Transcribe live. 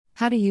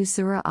How to use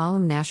Surah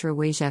Nashrah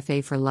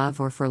Wazifa for love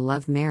or for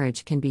love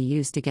marriage can be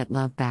used to get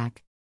love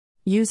back.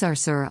 Use our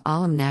Surah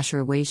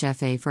Nashrah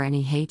Wazifa for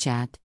any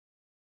hajat.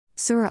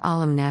 Surah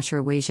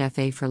Nashrah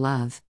Wazifa for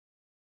love.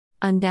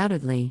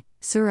 Undoubtedly,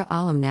 Surah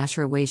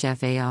Nashrah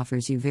Wazifa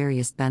offers you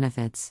various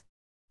benefits.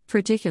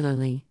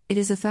 Particularly, it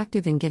is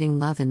effective in getting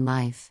love in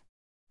life.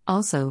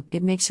 Also,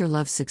 it makes your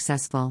love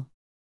successful.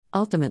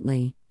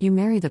 Ultimately, you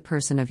marry the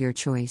person of your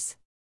choice.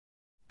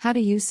 How to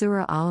use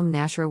Surah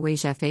Nashrah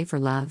Wazifa for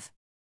love?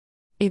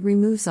 It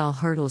removes all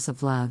hurdles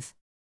of love.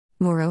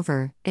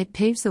 Moreover, it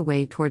paves the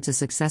way towards a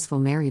successful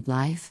married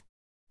life.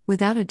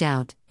 Without a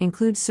doubt,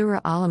 include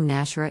Surah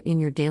Nashrah in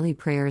your daily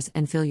prayers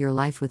and fill your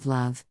life with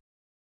love.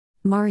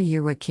 Mara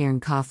Yirwa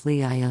Kiran Kaf Li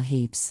Ayal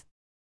Heaps.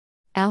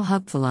 Al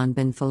Hub Falan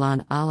bin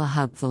Falan Allah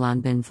Hub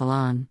Falan bin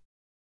Falan.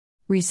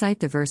 Recite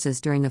the verses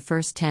during the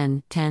first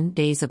 10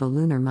 days of a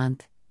lunar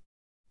month.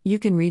 You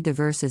can read the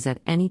verses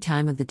at any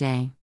time of the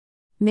day.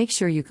 Make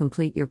sure you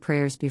complete your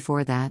prayers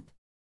before that.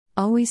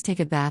 Always take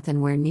a bath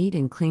and wear neat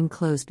and clean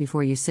clothes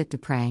before you sit to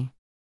pray.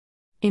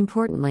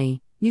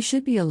 Importantly, you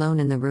should be alone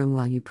in the room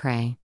while you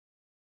pray.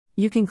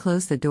 You can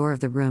close the door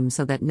of the room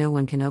so that no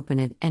one can open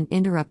it and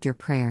interrupt your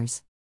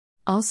prayers.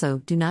 Also,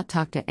 do not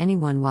talk to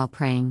anyone while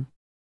praying.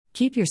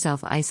 Keep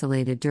yourself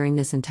isolated during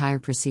this entire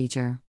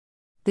procedure.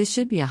 This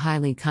should be a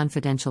highly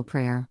confidential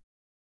prayer.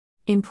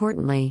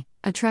 Importantly,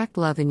 attract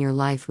love in your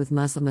life with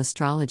Muslim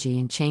astrology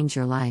and change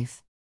your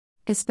life.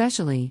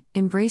 Especially,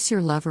 embrace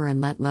your lover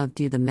and let love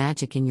do the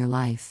magic in your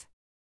life.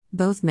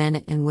 Both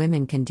men and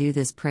women can do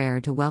this prayer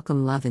to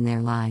welcome love in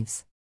their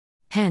lives.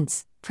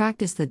 Hence,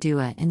 practice the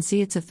dua and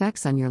see its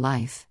effects on your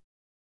life.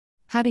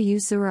 How to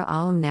use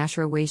Surah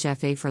Nashrah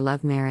Wazifa for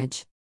love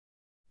marriage?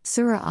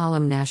 Surah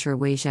Nashrah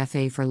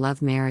Wazifa for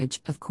love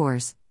marriage. Of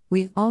course,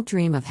 we all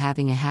dream of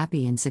having a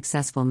happy and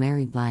successful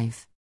married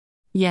life.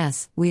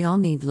 Yes, we all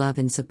need love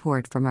and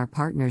support from our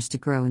partners to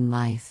grow in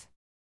life.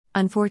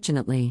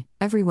 Unfortunately,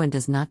 everyone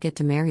does not get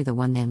to marry the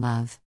one they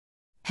love.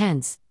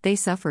 Hence, they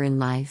suffer in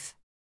life.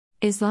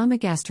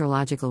 Islamic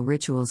astrological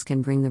rituals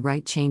can bring the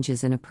right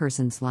changes in a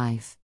person's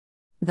life.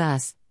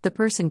 Thus, the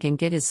person can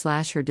get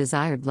his/her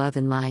desired love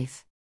in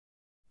life.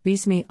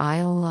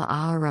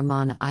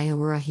 Bismillahir-Rahmanir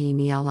Rahim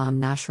Alam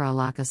Nashrah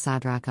Laka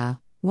Sadraka,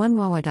 1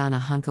 Wawadana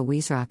Hanka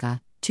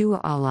Wizraka, 2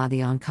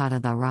 Aladi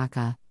Ankata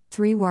Raka,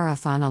 3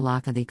 Warafana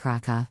Laka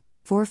Dikraka,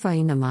 4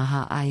 Faina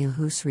Maha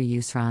Ayahusri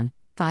Yusran,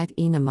 5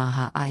 Ina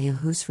Maha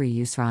Ayahusri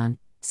Yusran,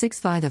 6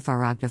 Vida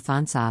Faragda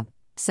Fansab,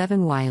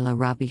 7 Waila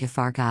Rabbi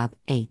Fargab,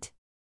 8.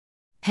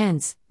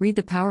 Hence, read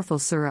the powerful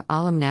Surah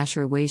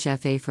Nashrah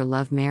Wazifa for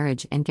love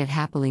marriage and get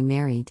happily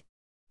married.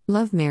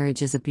 Love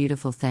marriage is a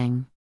beautiful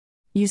thing.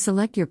 You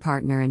select your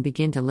partner and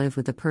begin to live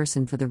with the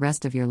person for the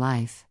rest of your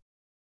life.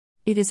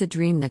 It is a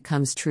dream that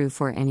comes true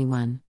for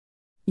anyone.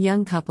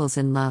 Young couples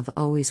in love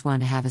always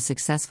want to have a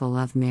successful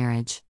love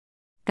marriage.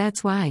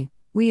 That's why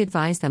we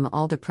advise them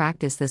all to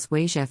practice this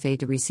wazifa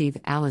to receive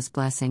Allah's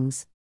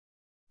blessings.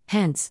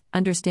 Hence,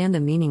 understand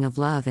the meaning of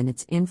love and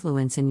its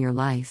influence in your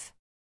life.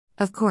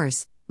 Of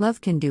course,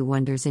 love can do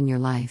wonders in your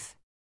life.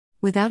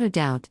 Without a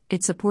doubt,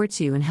 it supports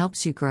you and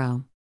helps you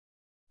grow.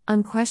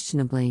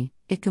 Unquestionably,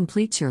 it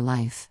completes your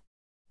life.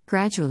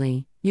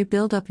 Gradually, you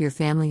build up your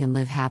family and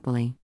live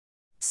happily.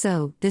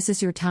 So, this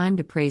is your time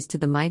to praise to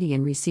the mighty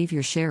and receive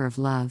your share of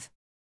love.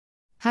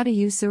 How to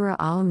use Surah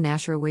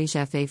Nashrah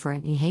Wazifa for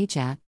any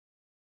hajat?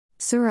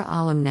 Surah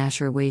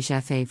Nashrah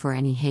Wazifa for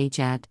any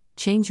hajat.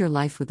 Change your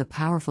life with the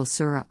powerful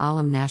Surah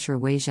Nashrah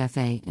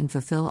Wazifa and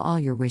fulfill all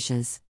your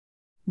wishes.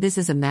 This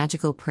is a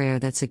magical prayer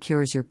that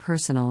secures your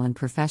personal and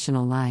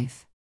professional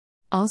life.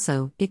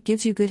 Also, it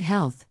gives you good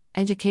health,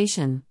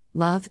 education,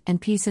 love,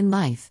 and peace in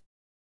life.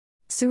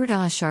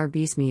 Surah Ashar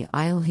Bismi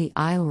Ilhi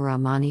Il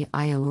Rahmani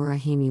Il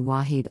Rahimi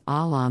Wahid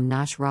Alam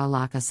Nashrah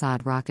Laka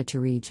Sad Raka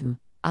Tarijm,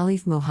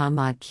 Alif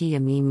Muhammad Kia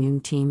Mim Nun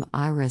Tim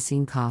Ira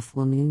Sin Kaf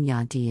Will Nun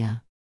Ya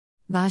Dia.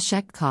 Va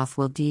Shek Kaf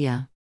Will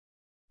Dia.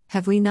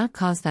 Have we not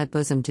caused that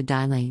bosom to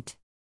dilate?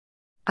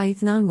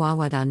 Aithnan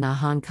Wawada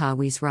Nahan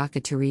Kawis Raka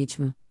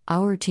Tarijm,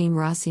 Our Team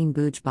Rasin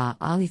Bujba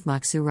Alif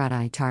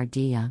Maksurat Tar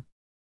Dia.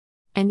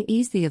 And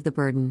ease thee of the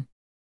burden.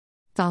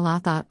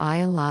 Thalathat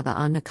Ayalada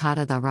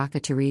Anakata the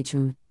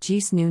Rakatarijum,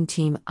 Jis Nun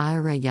Team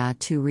Ira Ya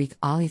Tu Rik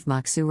Alif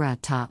Maksurat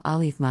Ta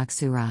Alif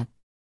Maksurat.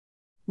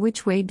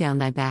 Which weighed down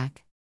thy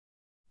back?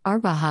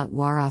 Arbahat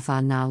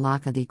Warafa Na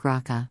Laka the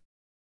Graka.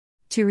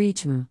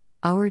 Tirijum,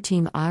 Our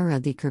Team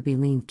Ira the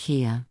Kirbilin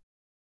Kia.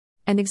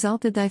 And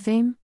exalted thy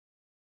fame?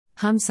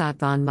 Hamsat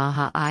Van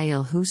Maha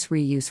Ayil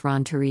Husri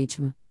Yusran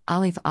Tirijum,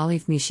 Alif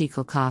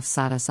Mishikal Kaf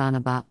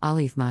Sadasanaba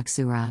Alif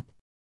Maksurat.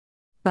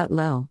 But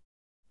lo!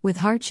 With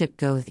hardship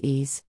goeth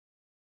ease.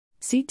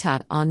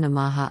 Sitat on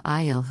Namaha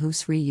Ayel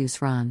Husri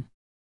Yusran.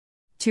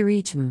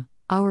 Tirijm,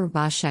 Our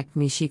Bashek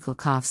Mishikal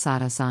Kaf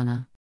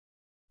Sadasana.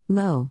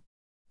 Lo!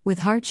 With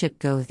hardship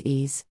goeth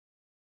ease.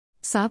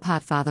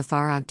 Sabhat Fatha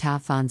Farag Ta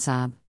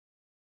Fansab.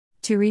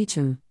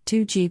 Tirijm,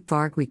 Tu Jeep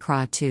Vargwi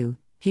Kra Tu,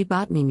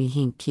 Hibat Mimi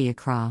Hink Kia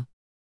Kra.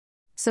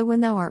 So when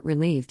thou art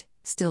relieved,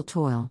 still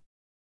toil.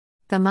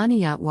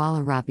 Thamaniyat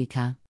Wala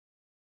Rabika.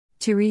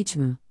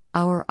 Tirijm,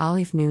 Our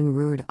Alif Nun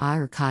Rud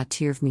Ir Ka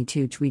Tirv Mi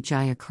Tu Jwi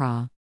Jaya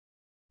Kra.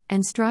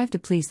 And strive to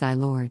please thy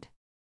Lord.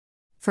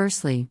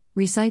 Firstly,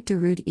 recite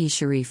Durud e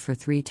Sharif for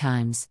 3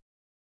 times.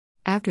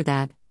 After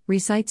that,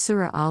 recite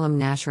Surah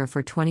Nashrah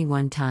for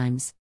 21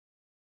 times.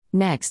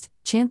 Next,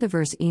 chant the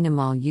verse Inam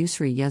al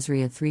Yusri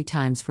Yuzriya 3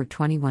 times for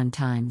 21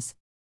 times.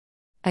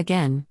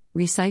 Again,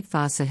 recite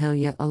Fa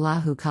Sahilya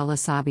Allahu Kala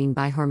Sabin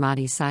by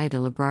Hormati Sayyid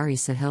al Abrari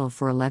Sahil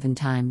for 11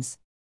 times.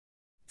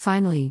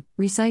 Finally,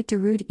 recite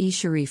Durud e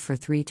Sharif for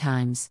 3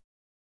 times.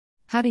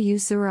 How to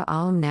use Surah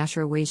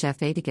Nashrah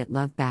Wazifa to get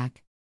love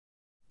back.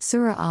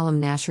 Surah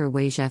Nashrah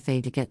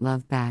Wazifa to get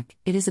love back.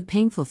 It is a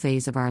painful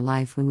phase of our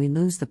life when we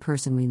lose the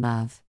person we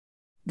love.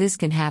 This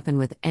can happen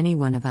with any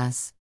one of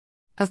us.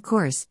 Of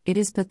course, it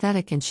is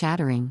pathetic and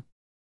shattering.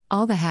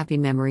 All the happy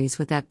memories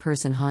with that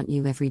person haunt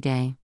you every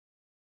day.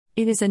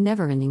 It is a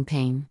never-ending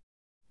pain.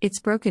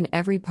 It's broken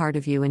every part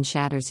of you and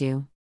shatters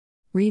you.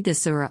 Read the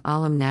Surah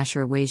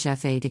Nashrah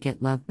Wazifa to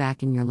get love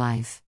back in your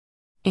life.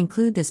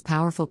 Include this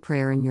powerful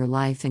prayer in your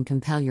life and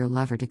compel your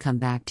lover to come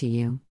back to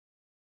you.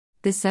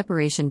 This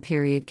separation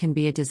period can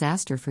be a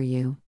disaster for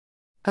you.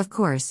 Of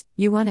course,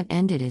 you want to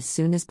end it as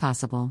soon as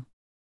possible.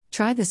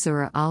 Try the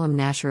Surah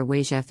Nashrah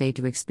Wazifa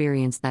to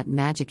experience that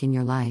magic in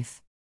your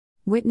life.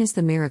 Witness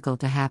the miracle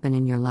to happen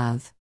in your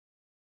love.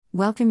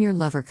 Welcome your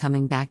lover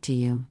coming back to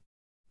you.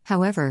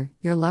 However,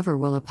 your lover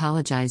will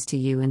apologize to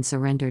you and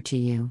surrender to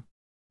you.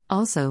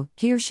 Also,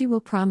 he or she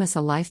will promise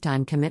a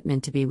lifetime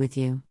commitment to be with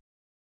you.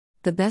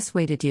 The best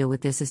way to deal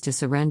with this is to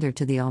surrender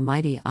to the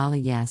Almighty Allah,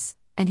 yes,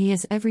 and He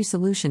has every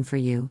solution for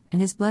you,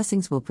 and His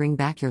blessings will bring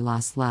back your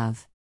lost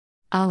love.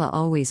 Allah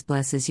always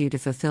blesses you to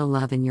fulfill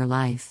love in your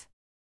life.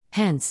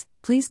 Hence,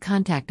 please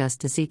contact us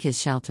to seek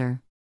His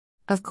shelter.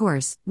 Of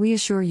course, we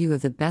assure you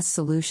of the best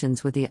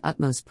solutions with the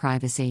utmost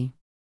privacy.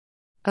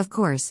 Of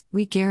course,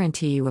 we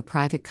guarantee you a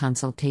private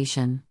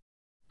consultation.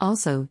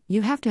 Also,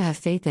 you have to have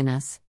faith in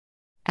us.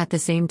 At the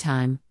same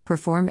time,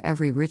 perform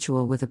every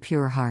ritual with a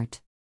pure heart.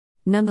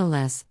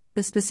 Nonetheless,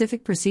 the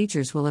specific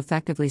procedures will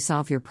effectively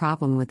solve your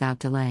problem without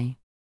delay.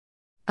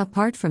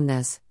 Apart from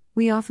this,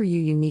 we offer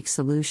you unique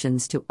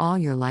solutions to all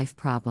your life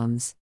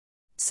problems.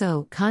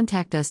 So,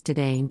 contact us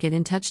today and get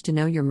in touch to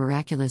know your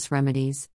miraculous remedies.